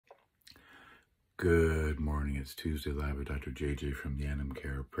Good morning. It's Tuesday live with Dr. JJ from the Anam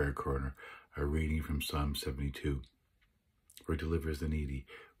Care Prayer Corner. A reading from Psalm 72. For he delivers the needy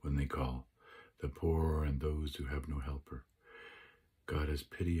when they call, the poor and those who have no helper. God has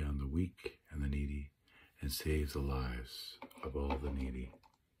pity on the weak and the needy and saves the lives of all the needy.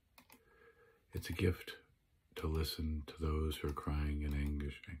 It's a gift to listen to those who are crying in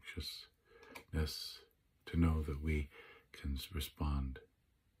anxiousness, to know that we can respond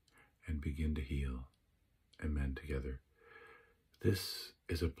and begin to heal and mend together. This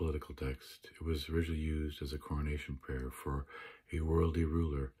is a political text. It was originally used as a coronation prayer for a worldly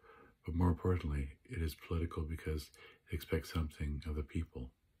ruler, but more importantly, it is political because it expects something of the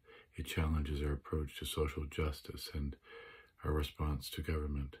people. It challenges our approach to social justice and our response to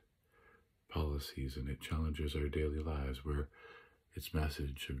government policies, and it challenges our daily lives where its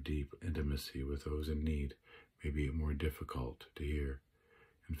message of deep intimacy with those in need may be more difficult to hear.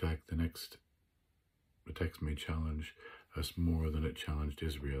 In fact, the text may challenge us more than it challenged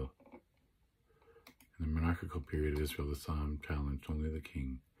Israel. In the monarchical period of Israel, the psalm challenged only the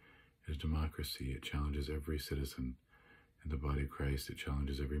king. It is democracy. It challenges every citizen. In the body of Christ, it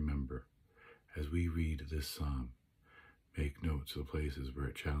challenges every member. As we read this psalm, make notes of the places where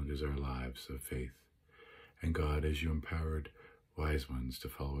it challenges our lives of faith. And God, as you empowered wise ones to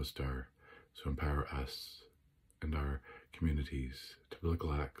follow a star, so empower us and our communities to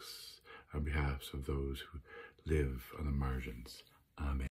political acts on behalf of those who live on the margins. Amen.